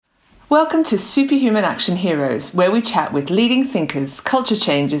Welcome to Superhuman Action Heroes, where we chat with leading thinkers, culture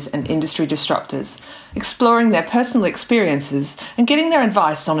changers and industry disruptors, exploring their personal experiences and getting their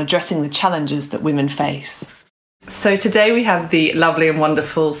advice on addressing the challenges that women face. So today we have the lovely and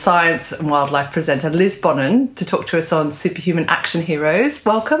wonderful science and wildlife presenter Liz Bonnen to talk to us on Superhuman Action Heroes.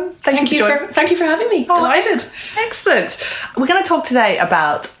 Welcome. Thank you for having me. Delighted. Excellent. We're going to talk today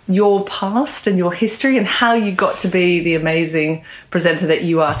about your past and your history and how you got to be the amazing presenter that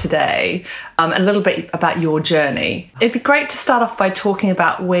you are today, a little bit about your journey. It'd be great to start off by talking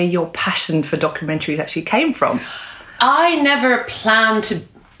about where your passion for documentaries actually came from. I never planned to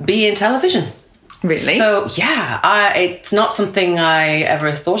be in television. Really? So, it's not something I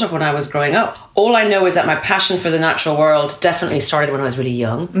ever thought of when I was growing up. All I know is that my passion for the natural world definitely started when I was really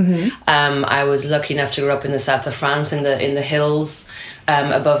young. Mm-hmm. I was lucky enough to grow up in the south of France, in the hills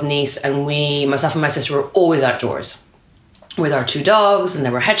above Nice, and myself and my sister were always outdoors with our two dogs, and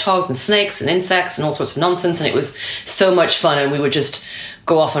there were hedgehogs and snakes and insects and all sorts of nonsense, and it was so much fun, and we would just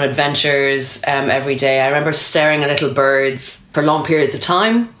go off on adventures every day. I remember staring at little birds for long periods of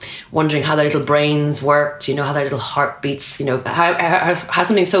time, wondering how their little brains worked, how their little heartbeats, how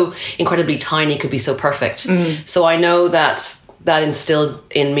something so incredibly tiny could be so perfect. Mm. So I know that instilled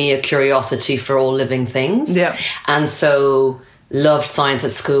in me a curiosity for all living things. Yeah. And so loved science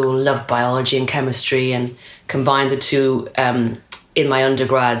at school, loved biology and chemistry, and combined the two in my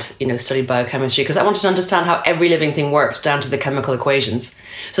undergrad, studied biochemistry because I wanted to understand how every living thing worked down to the chemical equations.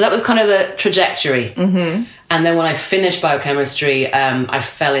 So that was kind of the trajectory. Mm-hmm. And then when I finished biochemistry, I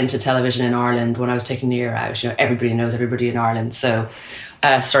fell into television in Ireland when I was taking the year out. Everybody knows everybody in Ireland. So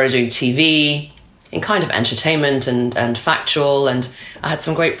started doing TV in kind of entertainment and factual. And I had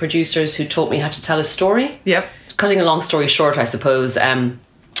some great producers who taught me how to tell a story. Yep. Cutting a long story short, I suppose,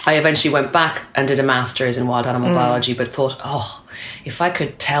 I eventually went back and did a master's in wild animal biology, but thought, if I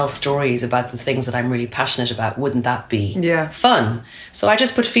could tell stories about the things that I'm really passionate about, wouldn't that be fun? So I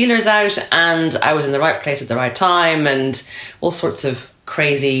just put feelers out, and I was in the right place at the right time, and all sorts of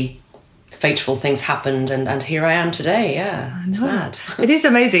crazy, fateful things happened, and here I am today. Yeah, it's mad. It is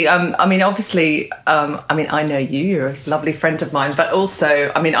amazing. Obviously, I know you. You're a lovely friend of mine, but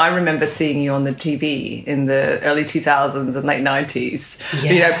also, I remember seeing you on the TV in the early 2000s and late 90s.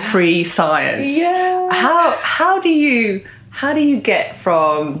 Yeah. Pre-science. Yeah. How do you get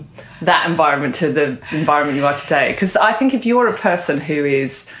from that environment to the environment you are today? Because I think if you're a person who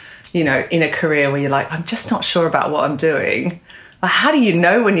is, in a career where you're like, I'm just not sure about what I'm doing, how do you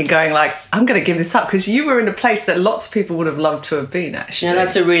know when you're going like, I'm going to give this up? Because you were in a place that lots of people would have loved to have been, actually.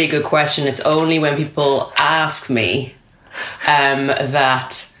 That's a really good question. It's only when people ask me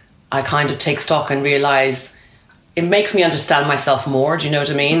that I kind of take stock and realise it makes me understand myself more. Do you know what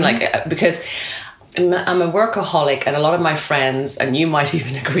I mean? Mm-hmm. Because I'm a workaholic, and a lot of my friends, and you might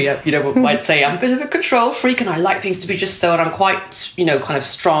even agree, might say I'm a bit of a control freak and I like things to be just so, and I'm quite, kind of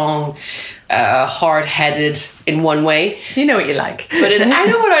strong, hard-headed in one way. You know what you like. But I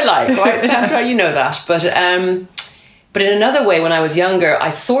know what I like, right? Sandra, you know that. But in another way, when I was younger,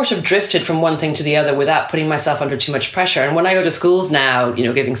 I sort of drifted from one thing to the other without putting myself under too much pressure. And when I go to schools now,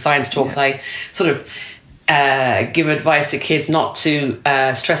 giving science talks, I sort of give advice to kids not to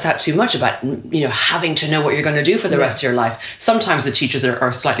stress out too much about, having to know what you're going to do for the rest of your life. Sometimes the teachers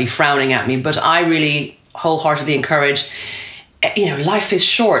are slightly frowning at me, but I really wholeheartedly encourage, life is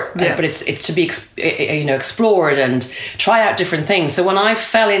short, but it's to be, explored and try out different things. So when I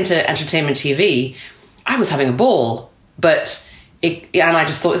fell into entertainment TV, I was having a ball, and I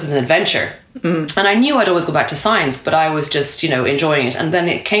just thought this is an adventure. Mm. And I knew I'd always go back to science, but I was just, enjoying it. And then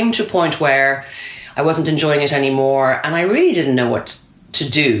it came to a point where I wasn't enjoying it anymore, and I really didn't know what to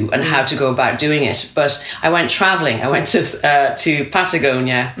do and how to go about doing it. But I went traveling. I went to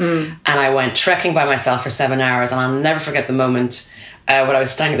Patagonia, and I went trekking by myself for 7 hours, and I'll never forget the moment when I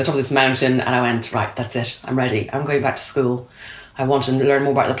was standing at the top of this mountain, and I went, right, that's it. I'm ready. I'm going back to school. I want to learn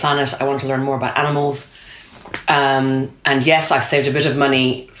more about the planet. I want to learn more about animals. And yes, I've saved a bit of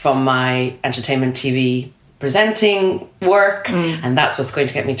money from my entertainment TV presenting work, and that's what's going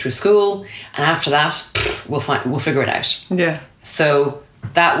to get me through school, and after that we'll figure it out. So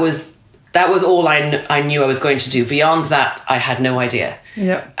that was all I knew I was going to do. Beyond that, I had no idea.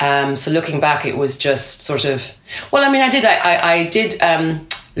 So looking back, it was just sort of, I did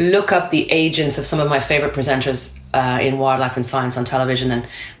look up the agents of some of my favorite presenters in wildlife and science on television, and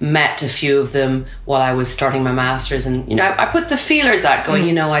met a few of them while I was starting my master's, and I put the feelers out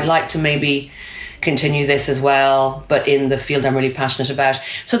going, I'd like to maybe continue this as well, but in the field I'm really passionate about.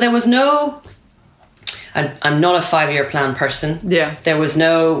 So there was no, I'm not a 5-year plan person. There was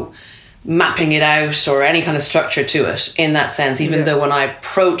no mapping it out or any kind of structure to it in that sense, even though when I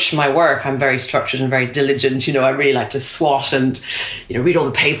approach my work, I'm very structured and very diligent. I really like to SWOT and, read all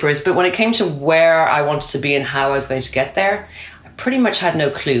the papers. But when it came to where I wanted to be and how I was going to get there, I pretty much had no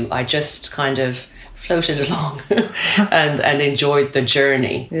clue. I just kind of floated along and enjoyed the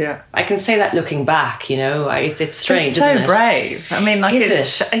journey. Yeah. I can say that looking back, it's strange, it's so isn't it? brave. I mean, like,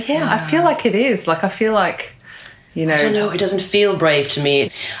 is it? Yeah, I feel like it is. Like, I feel like, I don't know, it doesn't feel brave to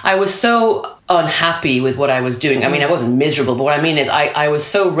me. I was so unhappy with what I was doing. I mean, I wasn't miserable, but what I mean is I was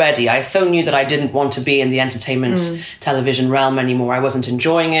so ready. I so knew that I didn't want to be in the entertainment television realm anymore. I wasn't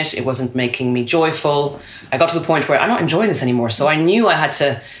enjoying it. It wasn't making me joyful. I got to the point where I'm not enjoying this anymore. So I knew I had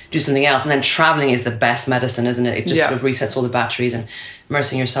to do something else. And then traveling is the best medicine, isn't it? It just sort of resets all the batteries, and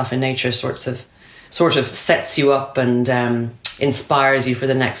immersing yourself in nature sort of sets you up and inspires you for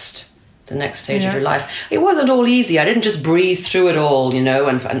the next stage of your life. It wasn't all easy. I didn't just breeze through it all,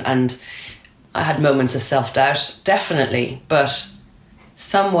 and I had moments of self-doubt, definitely, but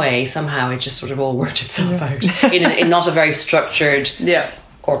somehow it just sort of all worked itself out in not a very structured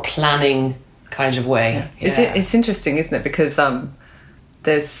or planning kind of way. It's interesting, isn't it? Because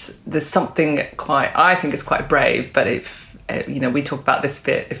there's something I think it's quite brave, but if we talk about this a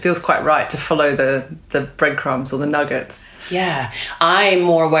bit, it feels quite right to follow the breadcrumbs or the nuggets. Yeah, I'm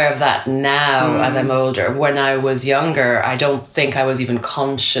more aware of that now as I'm older. When I was younger, I don't think I was even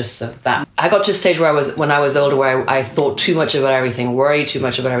conscious of that. I got to a stage when I was older, where I thought too much about everything, worried too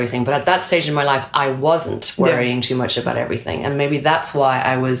much about everything. But at that stage in my life, I wasn't worrying too much about everything. And maybe that's why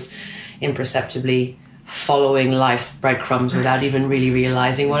I was imperceptibly following life's breadcrumbs without even really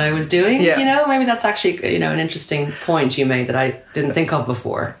realizing what I was doing. Maybe that's actually an interesting point you made that I didn't think of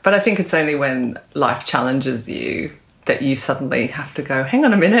before. But I think it's only when life challenges you that you suddenly have to go, hang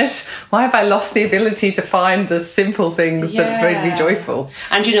on a minute, why have I lost the ability to find the simple things that bring me joyful?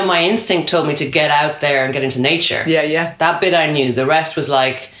 And my instinct told me to get out there and get into nature. That bit I knew. The rest was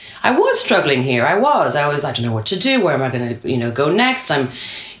like, I was struggling here. I don't know what to do. Where am I going to go next?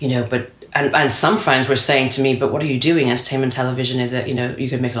 And some friends were saying to me, but what are you doing? Entertainment television is that, you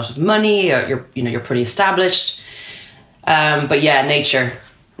could make a lot of money, or you're pretty established. But yeah, nature.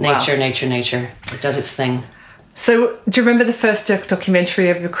 It does its thing. So, do you remember the first documentary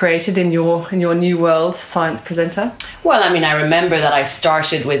ever created in your new world, Science Presenter? Well, I remember that I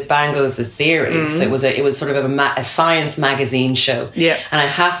started with Bango's The Theory. So it was sort of a science magazine show. Yeah. And I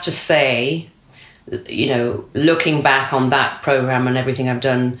have to say, looking back on that program and everything I've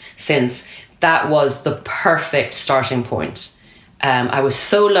done since, that was the perfect starting point. I was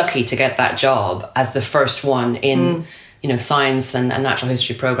so lucky to get that job as the first one in, science and natural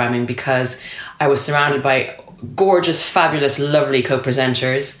history programming, because I was surrounded by gorgeous, fabulous, lovely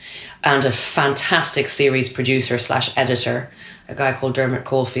co-presenters and a fantastic series producer / editor, a guy called Dermot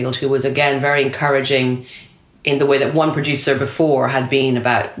Caulfield, who was again very encouraging in the way that one producer before had been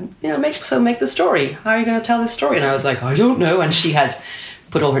about, make the story. How are you going to tell this story? And I was like, I don't know. And she had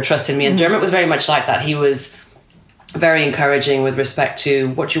put all her trust in me. And Dermot was very much like that. He was very encouraging with respect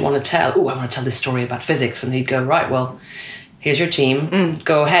to what you want to tell. Oh, I want to tell this story about physics. And he'd go, right, well, here's your team,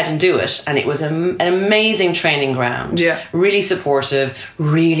 go ahead and do it. And it was an amazing training ground. Yeah. Really supportive,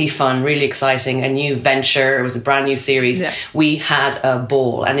 really fun, really exciting, a new venture. It was a brand new series. Yeah. We had a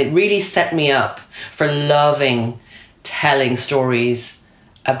ball, and it really set me up for loving telling stories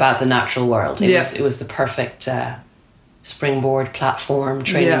about the natural world. It was the perfect springboard platform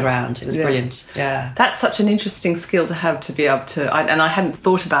training ground. It was brilliant. Yeah. That's such an interesting skill to have, to be able to, and I hadn't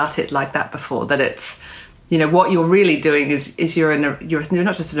thought about it like that before, that it's, what you're really doing is you're not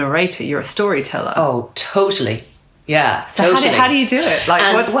just a narrator, you're a storyteller. Oh, totally. Yeah, so totally. How do you do it? Like,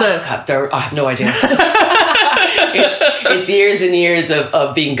 I have no idea. it's years and years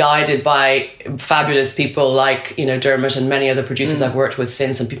of being guided by fabulous people like, Dermot and many other producers I've worked with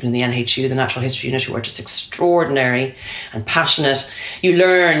since, and people in the NHU, the Natural History Unit, who are just extraordinary and passionate. You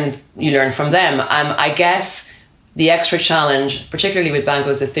learn from them. I guess the extra challenge, particularly with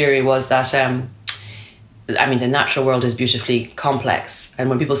Bango's The Theory, was that the natural world is beautifully complex. And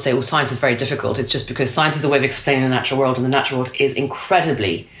when people say, science is very difficult, it's just because science is a way of explaining the natural world, and the natural world is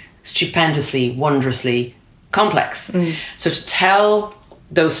incredibly, stupendously, wondrously complex. So to tell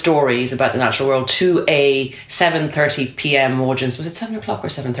those stories about the natural world to a 7:30 p.m. audience, was it 7 o'clock or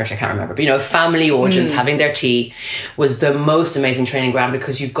 7:30? I can't remember. But, a family audience having their tea was the most amazing training ground,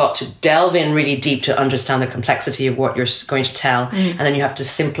 because you've got to delve in really deep to understand the complexity of what you're going to tell. And then you have to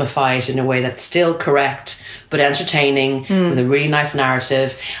simplify it in a way that's still correct, but entertaining, with a really nice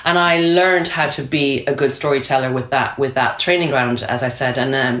narrative. And I learned how to be a good storyteller with that training ground, as I said.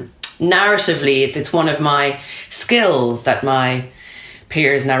 And narratively, it's one of my skills that my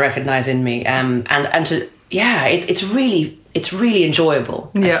peers now recognise in me. And to, it's really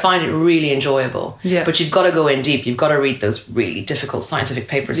enjoyable. I find it really enjoyable. Yeah. But you've got to go in deep. You've got to read those really difficult scientific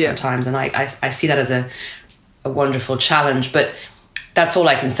papers sometimes. And I see that as a wonderful challenge. But that's all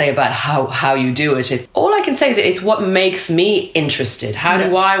I can say about how you do it. All I can say is it's what makes me interested. How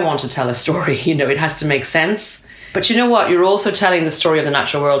do I want to tell a story? It has to make sense. But you know what? You're also telling the story of the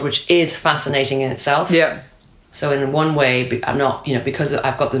natural world, which is fascinating in itself. Yeah. So in one way, I'm not, because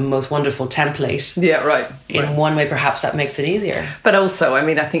I've got the most wonderful template. Yeah, right. In one way, perhaps that makes it easier. But also,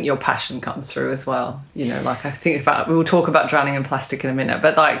 I think your passion comes through as well. Like I think we'll talk about drowning in plastic in a minute,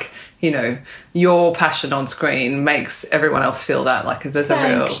 but like, your passion on screen makes everyone else feel that. Like there's a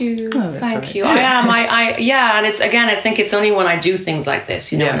real... Thank you. I am. And it's, again, I think it's only when I do things like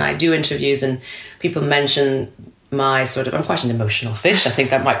this, when I do interviews and people mention my sort of, I'm quite an emotional fish. I think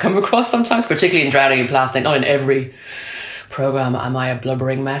that might come across sometimes, particularly in Drowning in Plastic. Not in every programme am I a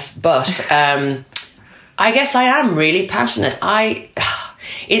blubbering mess, but I guess I am really passionate.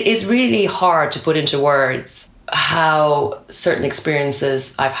 It is really hard to put into words how certain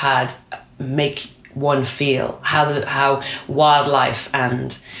experiences I've had make one feel, how wildlife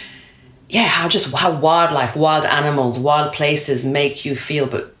and how wildlife, wild animals, wild places make you feel.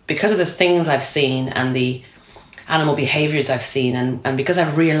 But because of the things I've seen and the animal behaviours I've seen, and because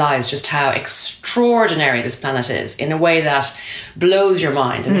I've realised just how extraordinary this planet is in a way that blows your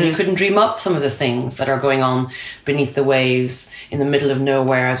mind. I mean, you couldn't dream up some of the things that are going on beneath the waves in the middle of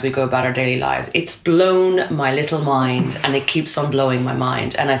nowhere as we go about our daily lives. It's blown my little mind, and it keeps on blowing my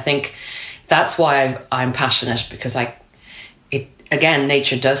mind. And I think that's why I'm passionate, because again,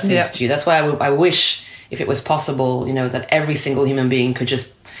 nature does things to you. That's why I wish, if it was possible, that every single human being could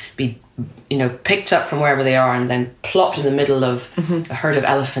just be picked up from wherever they are and then plopped in the middle of a herd of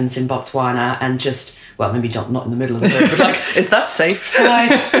elephants in Botswana and just, well, maybe not in the middle of the herd, but like... Is that safe?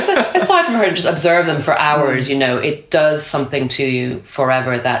 aside from a herd, just observe them for hours, it does something to you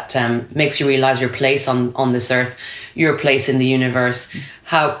forever that makes you realise your place on this earth, your place in the universe,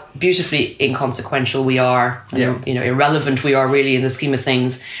 how beautifully inconsequential we are, and, irrelevant we are really in the scheme of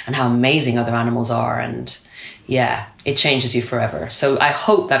things, and how amazing other animals are, and... yeah, it changes you forever. So I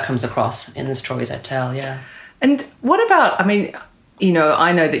hope that comes across in the stories I tell, And what about, I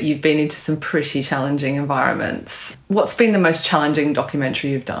know that you've been into some pretty challenging environments. What's been the most challenging documentary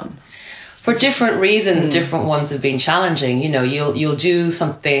you've done? For different reasons, different ones have been challenging. You'll do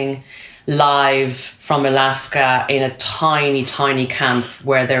something live from Alaska in a tiny, tiny camp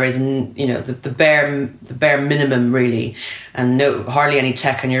where there is, the bare minimum really, and hardly any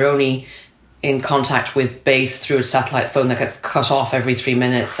tech, and you're only in contact with base through a satellite phone that gets cut off every 3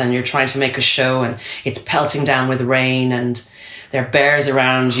 minutes, and you're trying to make a show and it's pelting down with rain and there are bears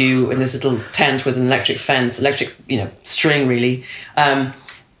around you in this little tent with an electric string really. And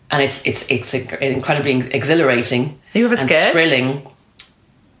it's incredibly exhilarating. Are you ever scared? Thrilling.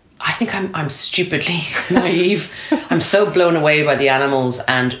 I think I'm stupidly naive. I'm so blown away by the animals,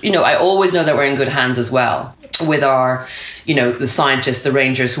 and I always know that we're in good hands as well with our, the scientists, the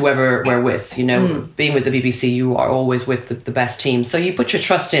rangers, whoever we're with. Being with the BBC, you are always with the best team, so you put your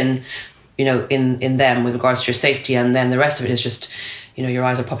trust in them with regards to your safety, and then the rest of it is just, your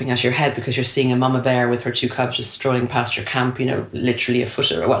eyes are popping out of your head because you're seeing a mama bear with her 2 cubs just strolling past your camp, literally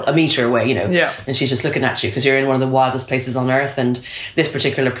a metre away, and she's just looking at you because you're in one of the wildest places on earth. And this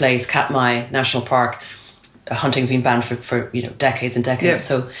particular place, Katmai National Park, hunting's been banned for decades and decades.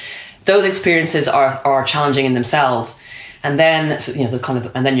 So those experiences are challenging in themselves. And then,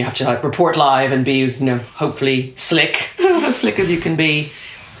 and then you have to report live and be, hopefully slick, as slick as you can be.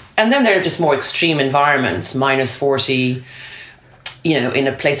 And then there are just more extreme environments, -40, in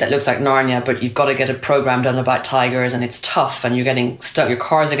a place that looks like Narnia, but you've got to get a program done about tigers, and it's tough, and you're getting stuck. Your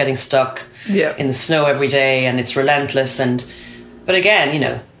cars are getting stuck in the snow every day, and it's relentless. But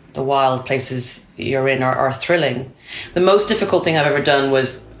again, the wild places you're in are thrilling. The most difficult thing I've ever done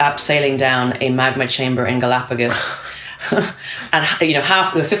was abseiling down a magma chamber in Galapagos. And,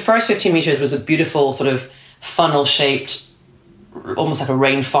 half the first 15 meters was a beautiful sort of funnel-shaped, almost like a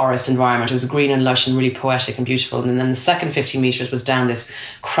rainforest environment. It was green and lush and really poetic and beautiful. And then the second 15 meters was down this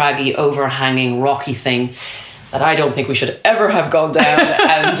craggy, overhanging, rocky thing that I don't think we should ever have gone down.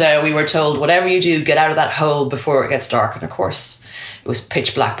 And we were told, whatever you do, get out of that hole before it gets dark. And of course, it was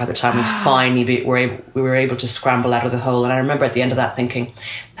pitch black by the time we finally we were able to scramble out of the hole. And I remember at the end of that thinking,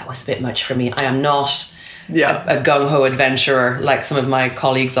 that was a bit much for me. I am not a gung-ho adventurer like some of my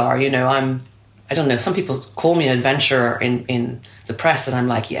colleagues are. I don't know, some people call me an adventurer in the press, and I'm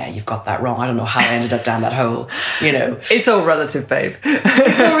like, yeah, you've got that wrong. I don't know how I ended up down that hole, It's all relative, babe.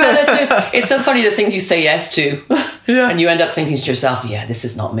 It's all relative. It's so funny the things you say yes to. Yeah. And you end up thinking to yourself, yeah, this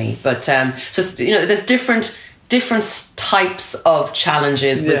is not me. But so, you know, there's different types of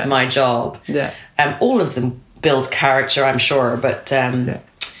challenges with my job. Yeah. All of them build character, I'm sure. But I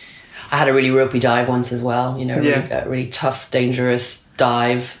had a really ropey dive once as well, you know, a really tough, dangerous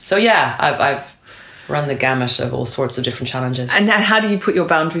dive. So yeah, I've run the gamut of all sorts of different challenges. And how do you put your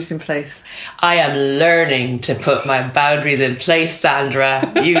boundaries in place? I am learning to put my boundaries in place,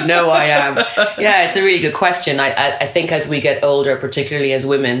 Sandra. You know I am. Yeah, it's a really good question. I think as we get older, particularly as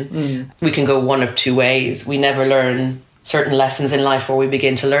women, we can go one of two ways. We never learn certain lessons in life, or we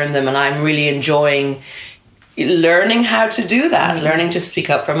begin to learn them. And I'm really enjoying learning how to do that, learning to speak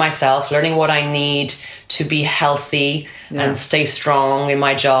up for myself, learning what I need to be healthy and stay strong in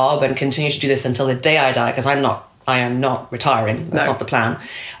my job and continue to do this until the day I die, because I am not retiring. That's not the plan.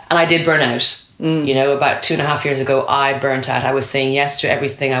 And I did burn out. You know, about 2.5 years ago, I burnt out. I was saying yes to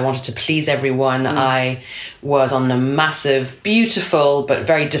everything. I wanted to please everyone. I was on a massive, beautiful, but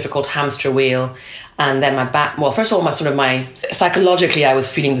very difficult hamster wheel. And then my back, well, first of all, psychologically, I was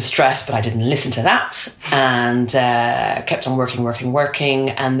feeling the stress, but I didn't listen to that and kept on working.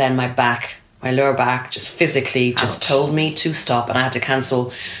 And then my lower back, just physically just told me to stop. And I had to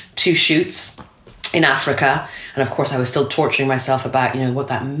cancel 2 shoots in Africa. And of course, I was still torturing myself about, you know, what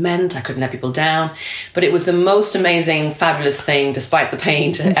that meant. I couldn't let people down. But it was the most amazing, fabulous thing, despite the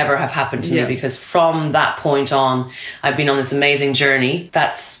pain, to ever have happened to me. Because from that point on, I've been on this amazing journey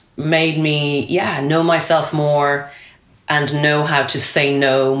that's made me, know myself more and know how to say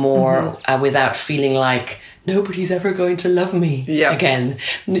no more without feeling like nobody's ever going to love me again.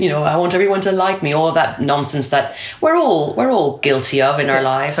 You know, I want everyone to like me. All of that nonsense that we're all guilty of in our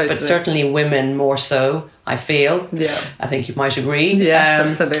lives, but certainly women more so, I feel. Yeah, I think you might agree.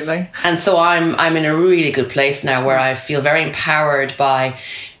 Yes, absolutely. And so I'm in a really good place now where I feel very empowered by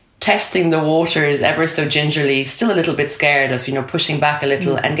testing the waters ever so gingerly, still a little bit scared of, you know, pushing back a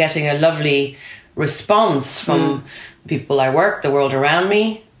little and getting a lovely response from people I work, the world around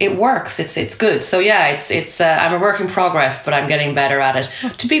me. It works. It's good. So yeah, it's I'm a work in progress, but I'm getting better at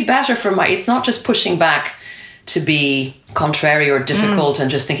it. To be better it's not just pushing back to be contrary or difficult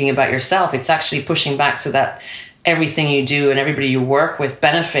and just thinking about yourself. It's actually pushing back so that everything you do and everybody you work with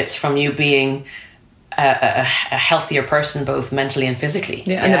benefits from you being a healthier person, both mentally and physically.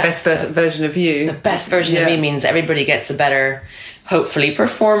 Yeah, and the best version of you. The best version of me means everybody gets a better, hopefully,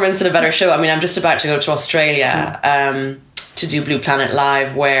 performance and a better show. I mean, I'm just about to go to Australia to do Blue Planet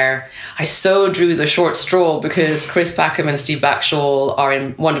Live, where I so drew the short straw because Chris Packham and Steve Backshall are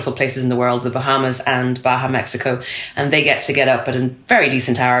in wonderful places in the world, the Bahamas and Baja, Mexico, and they get up at a very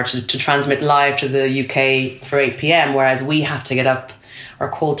decent hour to transmit live to the UK for 8 p.m, whereas we have to get up. Our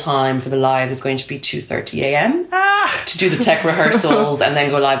call time for the live is going to be 2:30 a.m. to do the tech rehearsals and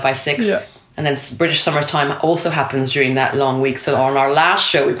then go live by 6. Yeah. And then British summertime also happens during that long week. So on our last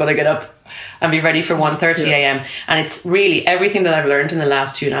show, we've got to get up and be ready for 1:30 a.m. And it's really everything that I've learned in the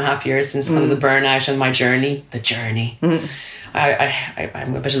last 2.5 years since kind of the burnout and my journey. The journey.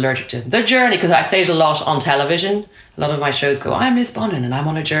 I'm a bit allergic to the journey because I say it a lot on television. A lot of my shows go, I'm Miss Bonin and I'm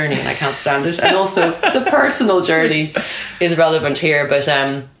on a journey and I can't stand it. And also the personal journey is relevant here. But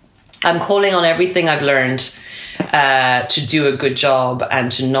I'm calling on everything I've learned to do a good job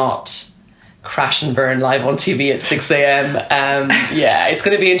and to not crash and burn live on TV at 6 a.m. It's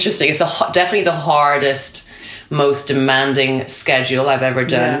going to be interesting. It's definitely the hardest, most demanding schedule I've ever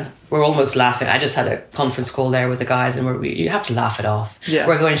done. Yeah. We're almost laughing. I just had a conference call there with the guys and you have to laugh it off. Yeah.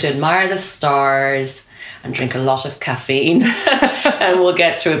 We're going to admire the stars and drink a lot of caffeine and we'll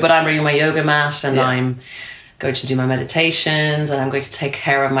get through it. But I'm bringing my yoga mat and I'm going to do my meditations and I'm going to take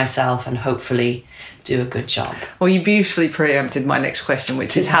care of myself and hopefully do a good job. Well, you beautifully preempted my next question,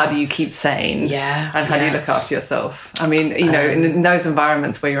 which is how do you keep sane? Yeah. And how do you look after yourself? I mean, you know, in those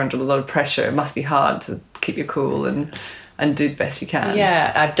environments where you're under a lot of pressure, it must be hard to keep your cool and do the best you can.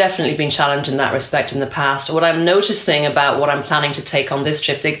 Yeah, I've definitely been challenged in that respect in the past. What I'm noticing about what I'm planning to take on this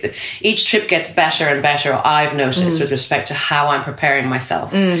trip, each trip gets better and better, I've noticed, with respect to how I'm preparing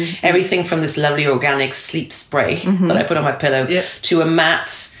myself. Everything from this lovely organic sleep spray that I put on my pillow to a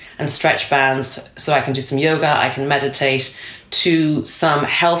mat and stretch bands so I can do some yoga, I can meditate, to some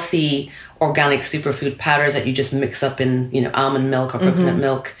healthy organic superfood powders that you just mix up in, you know, almond milk or coconut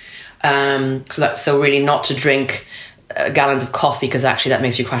milk. So really not to drink gallons of coffee because actually that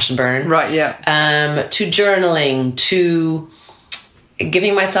makes you crash and burn. Right, yeah. To journaling, to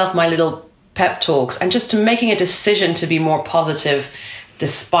giving myself my little pep talks and just to making a decision to be more positive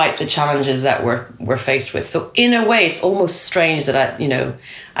despite the challenges that we're faced with. So in a way, it's almost strange that I, you know,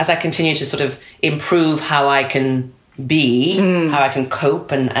 as I continue to sort of improve how I can be, how I can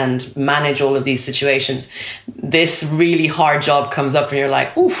cope and manage all of these situations, this really hard job comes up and you're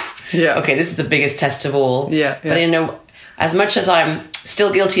like, oof, okay, this is the biggest test of all. But as much as I'm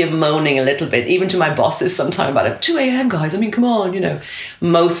still guilty of moaning a little bit, even to my bosses sometime about it, 2 a.m. guys, I mean, come on,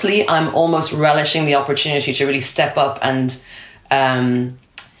 mostly I'm almost relishing the opportunity to really step up and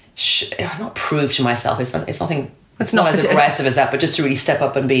not prove to myself. It's not as aggressive as that, but just to really step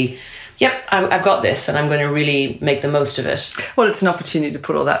up and be, yep, I've got this, and I'm going to really make the most of it. Well, it's an opportunity to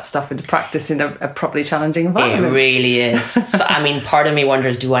put all that stuff into practice in a properly challenging environment. It really is. So, I mean, part of me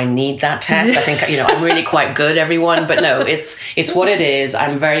wonders, do I need that test? I think, I'm really quite good, everyone. But no, it's what it is.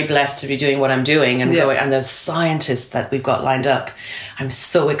 I'm very blessed to be doing what I'm doing and going. And those scientists that we've got lined up, I'm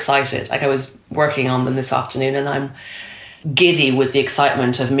so excited. Like, I was working on them this afternoon, and I'm giddy with the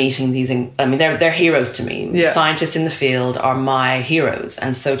excitement of meeting these. I mean, they're heroes to me. Scientists in the field are my heroes,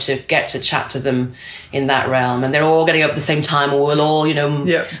 and so to get to chat to them in that realm, and they're all getting up at the same time, and we'll all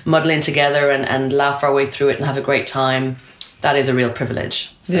muddle in together and laugh our way through it and have a great time. That is a real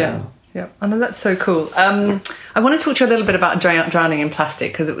privilege. So. Yeah, I know, that's so cool. I want to talk to you a little bit about drowning in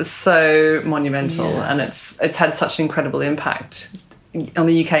plastic, because it was so monumental and it's had such an incredible impact on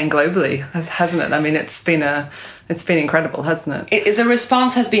the UK and globally, hasn't it? I mean, it's been incredible, hasn't it? The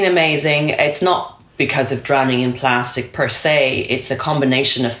response has been amazing. It's not because of drowning in plastic per se. It's a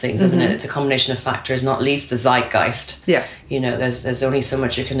combination of things, isn't it? It's a combination of factors, not least the zeitgeist. Yeah. There's only so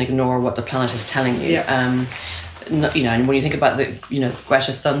much you can ignore what the planet is telling you. Yeah. And when you think about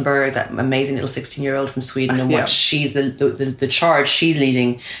Greta Thunberg, that amazing little 16-year-old from Sweden, and what she's the charge she's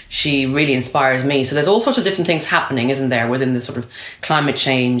leading, she really inspires me. So there's all sorts of different things happening, isn't there, within the sort of climate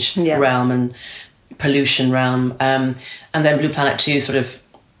change realm and pollution realm. And then Blue Planet 2 sort of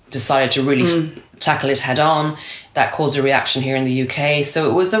decided to really tackle it head on. That caused a reaction here in the UK. So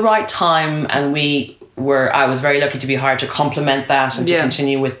it was the right time, and I was very lucky to be hired to complement that and to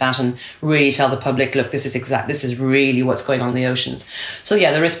continue with that and really tell the public, look, this is really what's going on in the oceans. So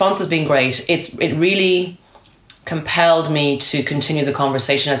the response has been great. It really compelled me to continue the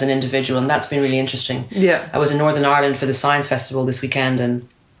conversation as an individual, and that's been really interesting. I was in Northern Ireland for the Science Festival this weekend and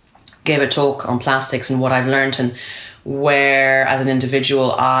gave a talk on plastics and what I've learned, and where as an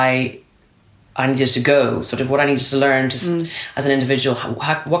individual I needed to go, sort of what I needed to learn as an individual.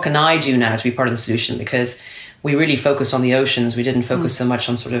 What can I do now to be part of the solution? Because we really focused on the oceans. We didn't focus so much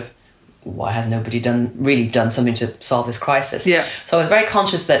on sort of why has nobody done something to solve this crisis. So I was very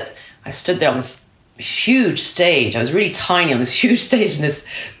conscious that I stood there on this huge stage. I was really tiny on this huge stage in this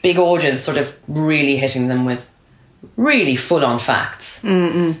big audience, sort of really hitting them with really full-on facts.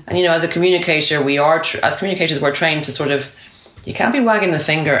 And as a communicator, as communicators, we're trained to sort of, you can't be wagging the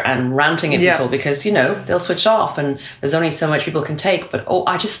finger and ranting at people, because they'll switch off and there's only so much people can take. But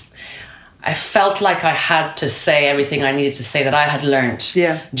I felt like I had to say everything I needed to say that I had learnt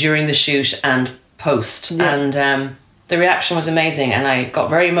during the shoot and post. And the reaction was amazing, and I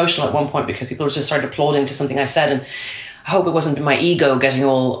got very emotional at one point because people just started applauding to something I said, and I hope it wasn't my ego getting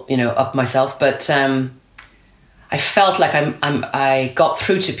all up myself, but I felt like I got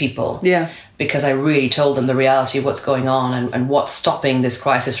through to people. Because I really told them the reality of what's going on and what's stopping this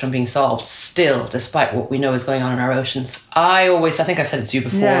crisis from being solved still, despite what we know is going on in our oceans. I think I've said it to you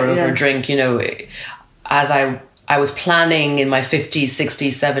before over a drink, as I was planning in my 50s,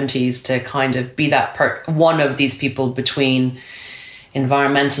 60s, 70s to kind of be that one of these people between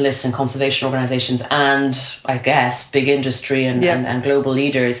environmentalists and conservation organizations and, I guess, big industry and global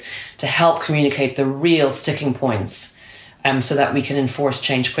leaders, to help communicate the real sticking points, so that we can enforce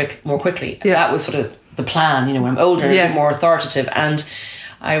change more quickly. That was sort of the plan, when I'm older and a bit more authoritative. And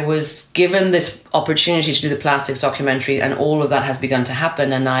I was given this opportunity to do the plastics documentary, and all of that has begun to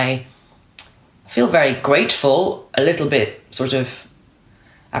happen. And I feel very grateful, a little bit sort of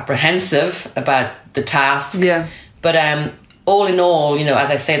apprehensive about the task. But all in all, as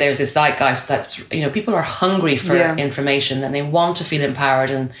I say, there's this zeitgeist that, people are hungry for information, and they want to feel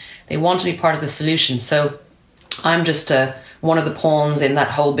empowered, and they want to be part of the solution. So I'm just one of the pawns in that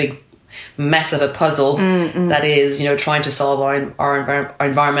whole big mess of a puzzle that is, trying to solve our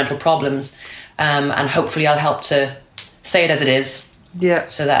environmental problems. And hopefully I'll help to say it as it is.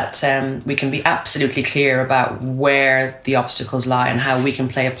 So that we can be absolutely clear about where the obstacles lie and how we can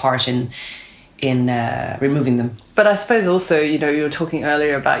play a part in removing them. But I suppose also, you were talking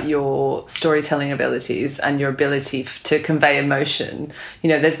earlier about your storytelling abilities and your ability to convey emotion.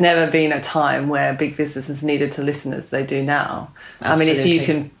 There's never been a time where big businesses needed to listen as they do now. Absolutely. I mean, if you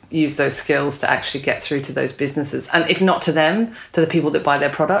can use those skills to actually get through to those businesses, and if not to them, to the people that buy their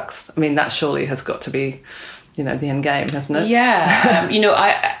products, I mean, that surely has got to be the end game, hasn't it? Yeah.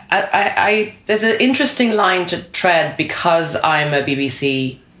 I there's an interesting line to tread because I'm a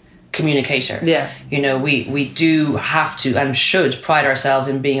BBC communicator. Yeah. We do have to and should pride ourselves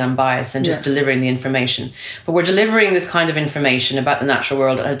in being unbiased and just delivering the information. But we're delivering this kind of information about the natural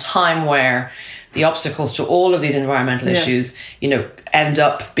world at a time where the obstacles to all of these environmental issues, end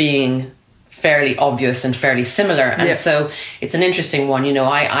up being fairly obvious and fairly similar. And so it's an interesting one.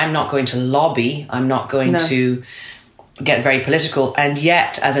 I'm not going to lobby. I'm not going to get very political. And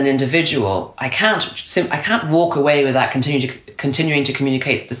yet, as an individual, I can't walk away without continuing to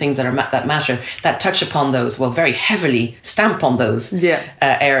communicate the things that matter, that touch upon those, very heavily stamp on those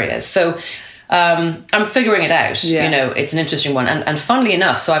areas. So I'm figuring it out. It's an interesting one. And funnily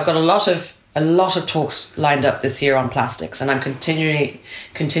enough, so I've got a lot of talks lined up this year on plastics, and I'm continually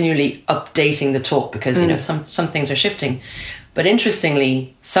updating the talk because some things are shifting. But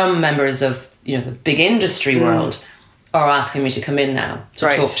interestingly, some members of the big industry world are asking me to come in now to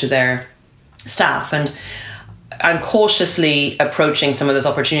talk to their staff, and I'm cautiously approaching some of those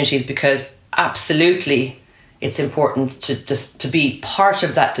opportunities because absolutely it's important to be part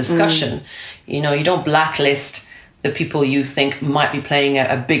of that discussion. You don't blacklist the people you think might be playing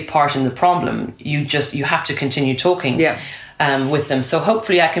a big part in the problem. You have to continue talking with them. So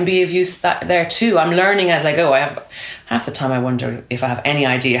hopefully I can be of use there too. I'm learning as I go. I have half the time I wonder if I have any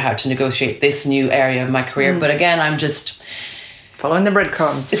idea how to negotiate this new area of my career. But again, I'm just following the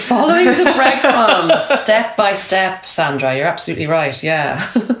breadcrumbs. Following the breadcrumbs, step by step, Sandra. You're absolutely right.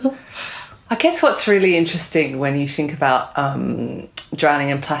 Yeah. I guess what's really interesting when you think about drowning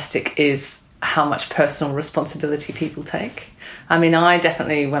in plastic is how much personal responsibility people take. I mean, I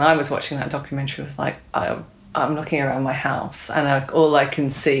definitely, when I was watching that documentary, was like, I'm looking around my house and all I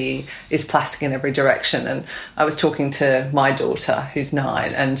can see is plastic in every direction. And I was talking to my daughter, who's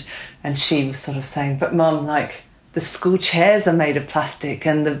 9, and she was sort of saying, but Mum, like, the school chairs are made of plastic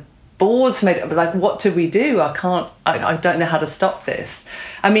and the boards made of, like, what do we do? I don't know how to stop this.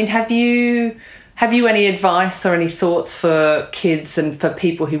 I mean, have you any advice or any thoughts for kids and for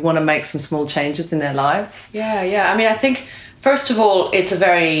people who want to make some small changes in their lives? Yeah. I mean, I think, first of all, it's a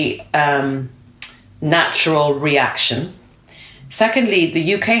very natural reaction. Secondly,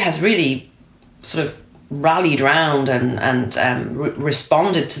 the UK has really sort of rallied round and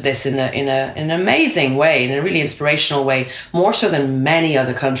responded to this in an amazing way, in a really inspirational way, more so than many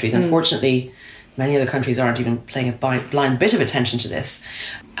other countries. Unfortunately, many other countries aren't even paying a blind bit of attention to this.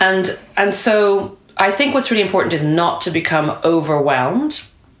 And so I think what's really important is not to become overwhelmed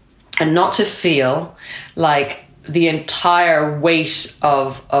and not to feel like the entire weight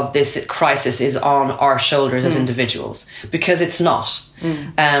of this crisis is on our shoulders as individuals, because it's not.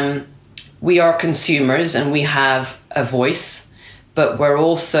 We are consumers and we have a voice, but we're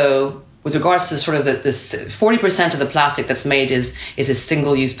also, with regards to sort of this 40% of the plastic that's made is a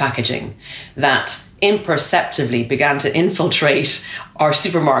single-use packaging that imperceptibly began to infiltrate our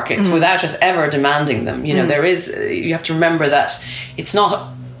supermarkets without us ever demanding them. You have to remember that it's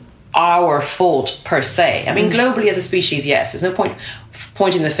not our fault per se. I mean, globally as a species, yes, there's no point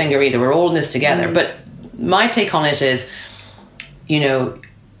pointing the finger either. We're all in this together. But my take on it is,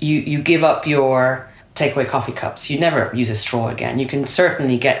 you give up your takeaway coffee cups. You never use a straw again. You can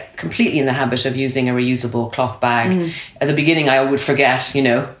certainly get completely in the habit of using a reusable cloth bag. At the beginning, I would forget,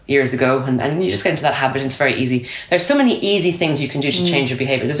 years ago, and you just get into that habit and it's very easy. There's so many easy things you can do to change your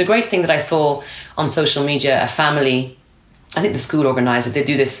behaviour. There's a great thing that I saw on social media, a family, I think the school organised it, they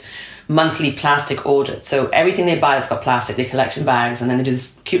do this monthly plastic audit. So everything they buy that's got plastic, they collect in bags, and then they do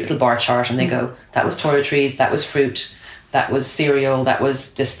this cute little bar chart and they go, that was toiletries, that was fruit, that was cereal, that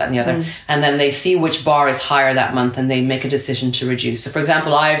was this, that and the other. And then they see which bar is higher that month and they make a decision to reduce. So for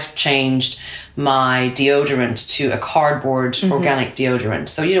example, I've changed my deodorant to a cardboard organic deodorant.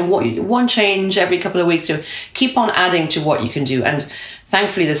 So, one change every couple of weeks to keep on adding to what you can do. And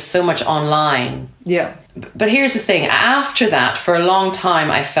thankfully there's so much online. Yeah. But here's the thing. After that, for a long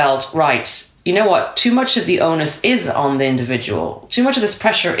time, I felt, right, you know what? Too much of the onus is on the individual. Too much of this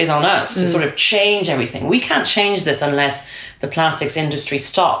pressure is on us to sort of change everything. We can't change this unless the plastics industry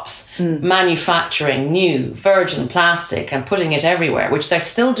stops manufacturing new virgin plastic and putting it everywhere, which they're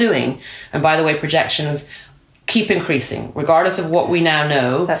still doing. And by the way, projections keep increasing, regardless of what we now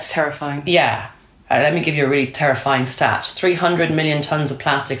know. That's terrifying. Yeah. Let me give you a really terrifying stat. 300 million tons of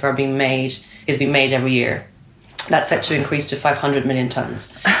plastic is being made every year. That's set to increase to 500 million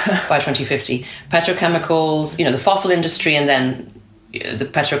tons by 2050. Petrochemicals, the fossil industry, and then the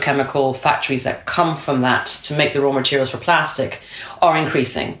petrochemical factories that come from that to make the raw materials for plastic are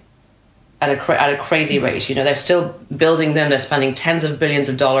increasing at a crazy rate. They're still building them. They're spending tens of billions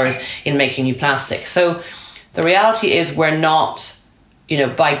of dollars in making new plastic. So The reality is we're not,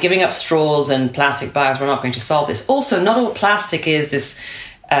 by giving up straws and plastic bags, we're not going to solve this. Also, not all plastic is this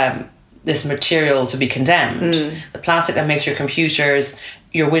material to be condemned. The plastic that makes your computers,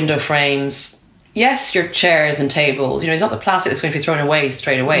 your window frames, yes, your chairs and tables, it's not the plastic that's going to be thrown away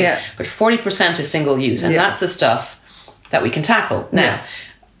straight away, but 40% is single use, and that's the stuff that we can tackle. Now,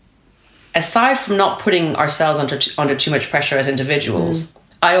 aside from not putting ourselves under too much pressure as individuals,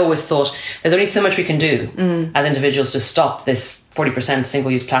 I always thought there's only so much we can do as individuals to stop this 40%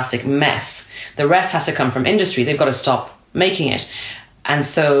 single-use plastic mess. The rest has to come from industry. They've got to stop making it. And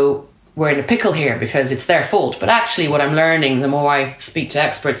so we're in a pickle here because it's their fault. But actually what I'm learning, the more I speak to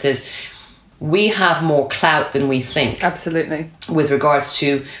experts, is we have more clout than we think. Absolutely. With regards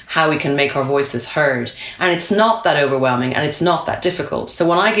to how we can make our voices heard. And it's not that overwhelming and it's not that difficult. So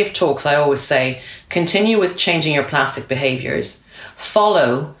when I give talks, I always say, continue with changing your plastic behaviours.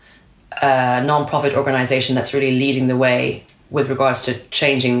 Follow a non-profit organisation that's really leading the way with regards to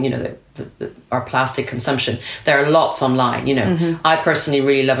changing, our plastic consumption. There are lots online, I personally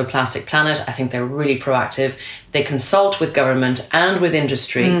really love A Plastic Planet. I think they're really proactive. They consult with government and with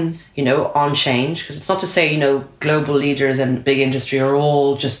industry, on change. Because it's not to say, global leaders and big industry are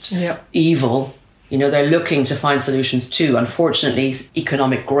all just evil. They're looking to find solutions too. Unfortunately,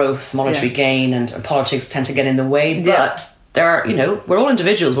 economic growth, monetary gain and politics tend to get in the way. But there are, we're all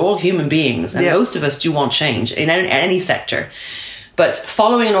individuals, we're all human beings. And most of us do want change in any sector. But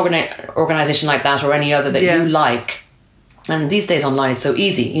following an organisation like that or any other that you like, and these days online it's so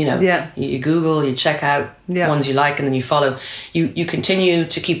easy, you Google, you check out ones you like and then you follow. You continue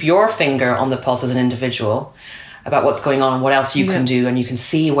to keep your finger on the pulse as an individual about what's going on and what else you can do, and you can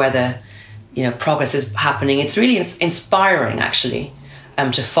see where the progress is happening. It's really inspiring actually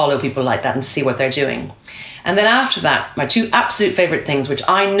to follow people like that and to see what they're doing. And then after that, my two absolute favourite things, which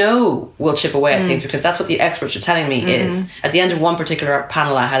I know will chip away at things because that's what the experts are telling me is, at the end of one particular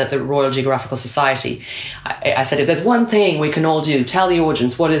panel I had at the Royal Geographical Society, I said, if there's one thing we can all do, tell the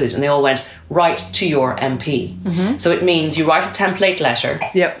audience, what is it? And they all went, write to your MP. So it means you write a template letter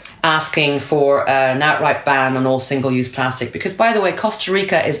asking for an outright ban on all single-use plastic. Because, by the way, Costa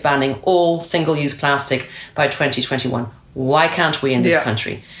Rica is banning all single-use plastic by 2021. Why can't we in this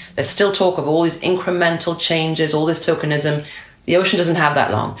country? There's still talk of all these incremental changes, all this tokenism. The ocean doesn't have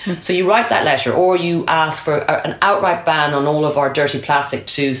that long. So you write that letter, or you ask for an outright ban on all of our dirty plastic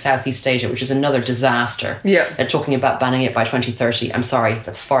to Southeast Asia, which is another disaster. They're talking about banning it by 2030. I'm sorry,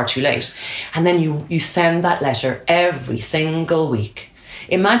 that's far too late. And then you send that letter every single week.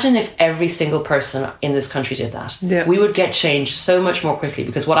 Imagine if every single person in this country did that. We would get change so much more quickly,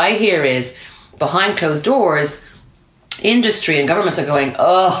 because what I hear is, behind closed doors, industry and governments are going,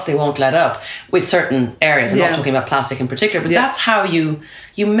 they won't let up with certain areas. I'm not talking about plastic in particular, but that's how you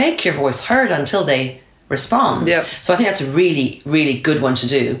make your voice heard until they respond. So I think that's a really, really good one to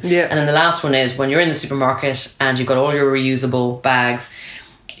do. And then the last one is, when you're in the supermarket and you've got all your reusable bags,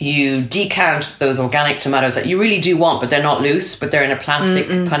 you decant those organic tomatoes that you really do want, but they're not loose, but they're in a plastic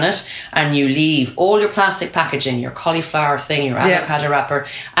punnet, and you leave all your plastic packaging, your cauliflower thing, your avocado wrapper,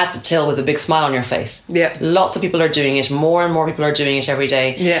 at the till with a big smile on your face. Lots of people are doing it. More and more people are doing it every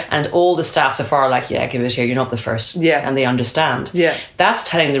day. And all the staff so far are like, give it here, you're not the first. And they understand. That's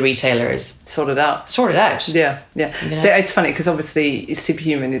telling the retailers, sort it out. So it's funny, because obviously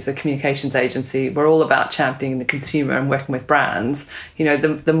Superhuman is a communications agency. We're all about championing the consumer and working with brands.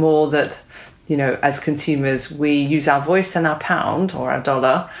 The more that, as consumers, we use our voice and our pound or our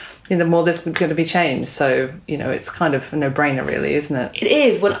dollar, the more there's going to be change. So, it's kind of a no-brainer, really, isn't it? It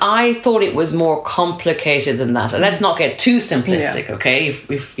is. When I thought it was more complicated than that. And let's not get too simplistic, okay?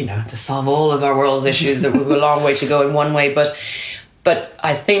 If to solve all of our world's issues, that we've a long way to go in one way. But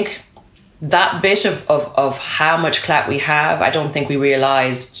I think that bit of how much clout we have, I don't think we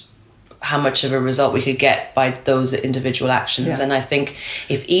realised how much of a result we could get by those individual actions. And I think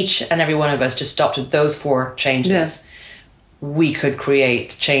if each and every one of us just adopted those 4 changes, we could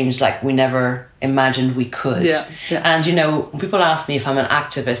create change like we never imagined we could. And, when people ask me if I'm an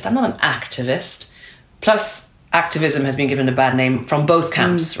activist, I'm not an activist. Plus, activism has been given a bad name from both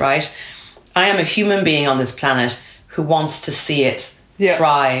camps, right? I am a human being on this planet who wants to see it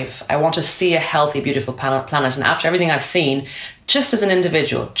thrive. I want to see a healthy, beautiful planet. And after everything I've seen, just as an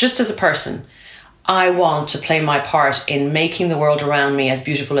individual, just as a person, I want to play my part in making the world around me as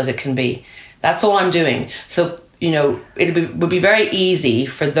beautiful as it can be. That's all I'm doing. So, it would be very easy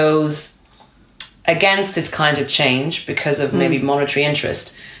for those against this kind of change, because of maybe monetary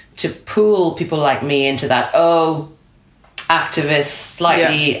interest, to pull people like me into that, activist,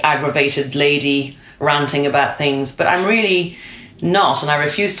 slightly aggravated lady ranting about things. But I'm really not, and I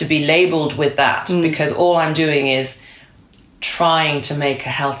refuse to be labelled with that, because all I'm doing is trying to make a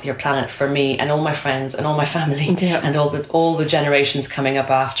healthier planet for me and all my friends and all my family and all the generations coming up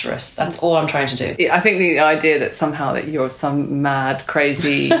after us. That's all I'm trying to do. I think the idea that somehow that you're some mad,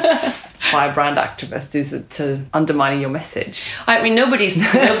 crazy firebrand activist is to undermining your message. I mean, nobody's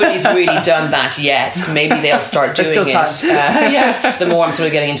really done that yet. Maybe they'll start doing still time. it. The more I'm sort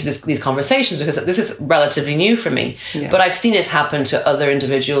of getting into these conversations, because this is relatively new for me. Yeah. But I've seen it happen to other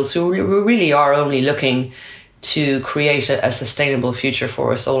individuals who really are only looking to create a sustainable future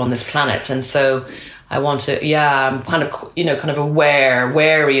for us all on this planet. And so I want to, I'm kind of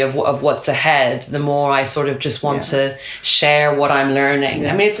wary of what's ahead. The more I sort of just want to share what I'm learning.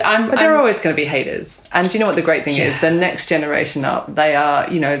 I mean, but there are always going to be haters. And do you know what the great thing is? The next generation up, they are,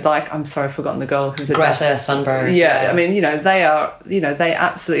 like, I'm sorry, I've forgotten the girl who's Greta Thunberg. Yeah, I mean, they are, they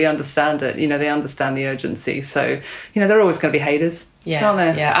absolutely understand it. They understand the urgency. So, there are always going to be haters. Yeah,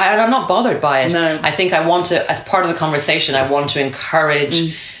 I'm not bothered by it. No. I think I want to, as part of the conversation, I want to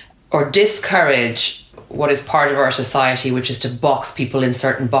encourage or discourage what is part of our society, which is to box people in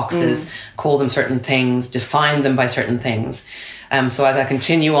certain boxes, call them certain things, define them by certain things. So as I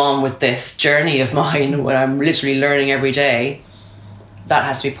continue on with this journey of mine, where I'm literally learning every day, that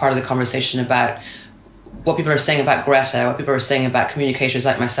has to be part of the conversation about what people are saying about Greta, what people are saying about communicators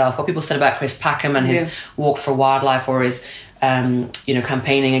like myself, what people said about Chris Packham and his Walk for Wildlife, or his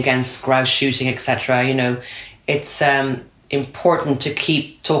campaigning against grouse shooting, etc. It's important to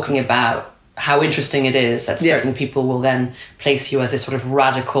keep talking about how interesting it is that certain people will then place you as this sort of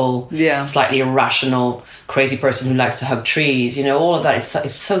radical, slightly irrational, crazy person who likes to hug trees. All of that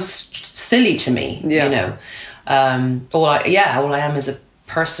is so silly to me. All I am is a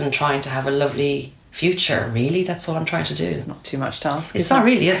person trying to have a lovely future. Really, that's all I'm trying to do. It's not too much to ask. It's not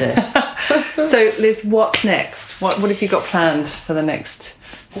really, is it? So, Liz, what's next? What have you got planned for the next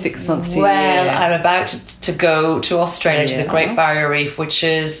 6 months to a year? Well, I'm about to go to Australia, to the Great Barrier Reef, which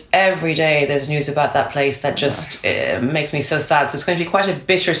is every day there's news about that place that just makes me so sad. So it's going to be quite a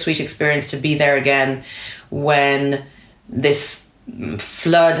bittersweet experience to be there again when this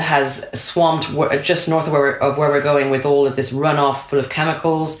flood has swamped just north of where we're going, with all of this runoff full of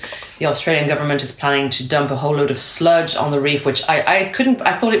chemicals. The Australian government is planning to dump a whole load of sludge on the reef, which I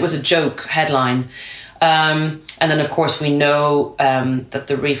thought it was a joke headline. And then, of course, we know that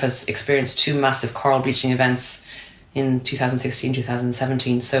the reef has experienced 2 massive coral bleaching events in 2016,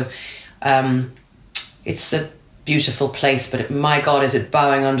 2017. So it's a beautiful place, but my God, is it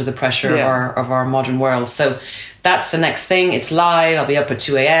bowing under the pressure of our modern world. So that's the next thing. It's live. I'll be up at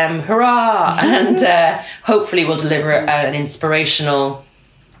 2 a.m. Hurrah! And hopefully we'll deliver an inspirational,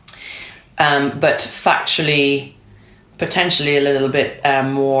 but factually, potentially a little bit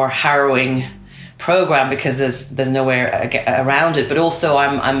more harrowing program, because there's nowhere around it. But also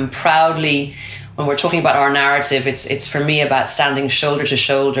I'm proudly, when we're talking about our narrative, it's for me about standing shoulder to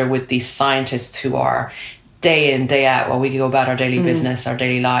shoulder with these scientists who are day in, day out, while we go about our daily business, our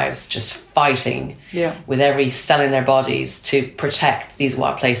daily lives, just fighting with every cell in their bodies to protect these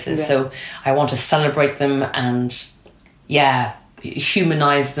wild places. So I want to celebrate them and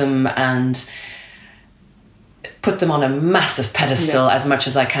humanize them and put them on a massive pedestal as much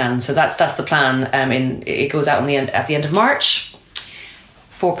as I can. So that's the plan. It goes out at the end of March.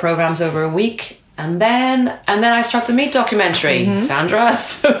 4 programs over a week. And then I start the meat documentary, Sandra.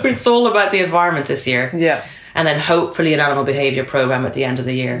 So it's all about the environment this year. Yeah. And then hopefully an animal behaviour programme at the end of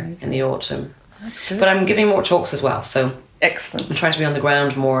the year, in the autumn. That's good. But I'm giving more talks as well. So excellent. I'm trying to be on the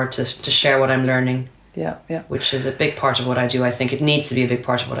ground more to share what I'm learning. Yeah. Which is a big part of what I do. I think it needs to be a big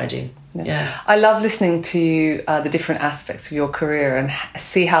part of what I do. Yeah. I love listening to the different aspects of your career and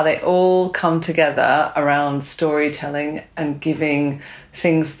see how they all come together around storytelling and giving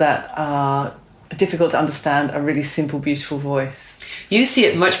things that are difficult to understand a really simple, beautiful voice. You see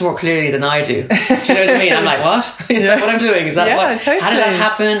it much more clearly than I do. Do you know what I mean? I'm like, what? Is that what I'm doing? Is that what? Totally. How did that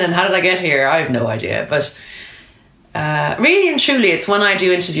happen? And how did I get here? I have no idea. But really and truly, it's when I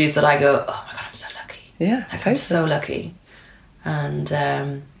do interviews that I go, oh my God, I'm so lucky. Yeah, I'm so lucky. And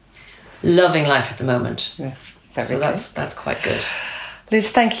loving life at the moment. Yeah, so that's quite good. Liz,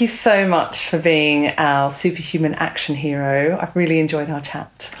 thank you so much for being our superhuman action hero. I've really enjoyed our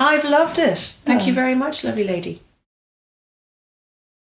chat. I've loved it. Thank you very much, lovely lady.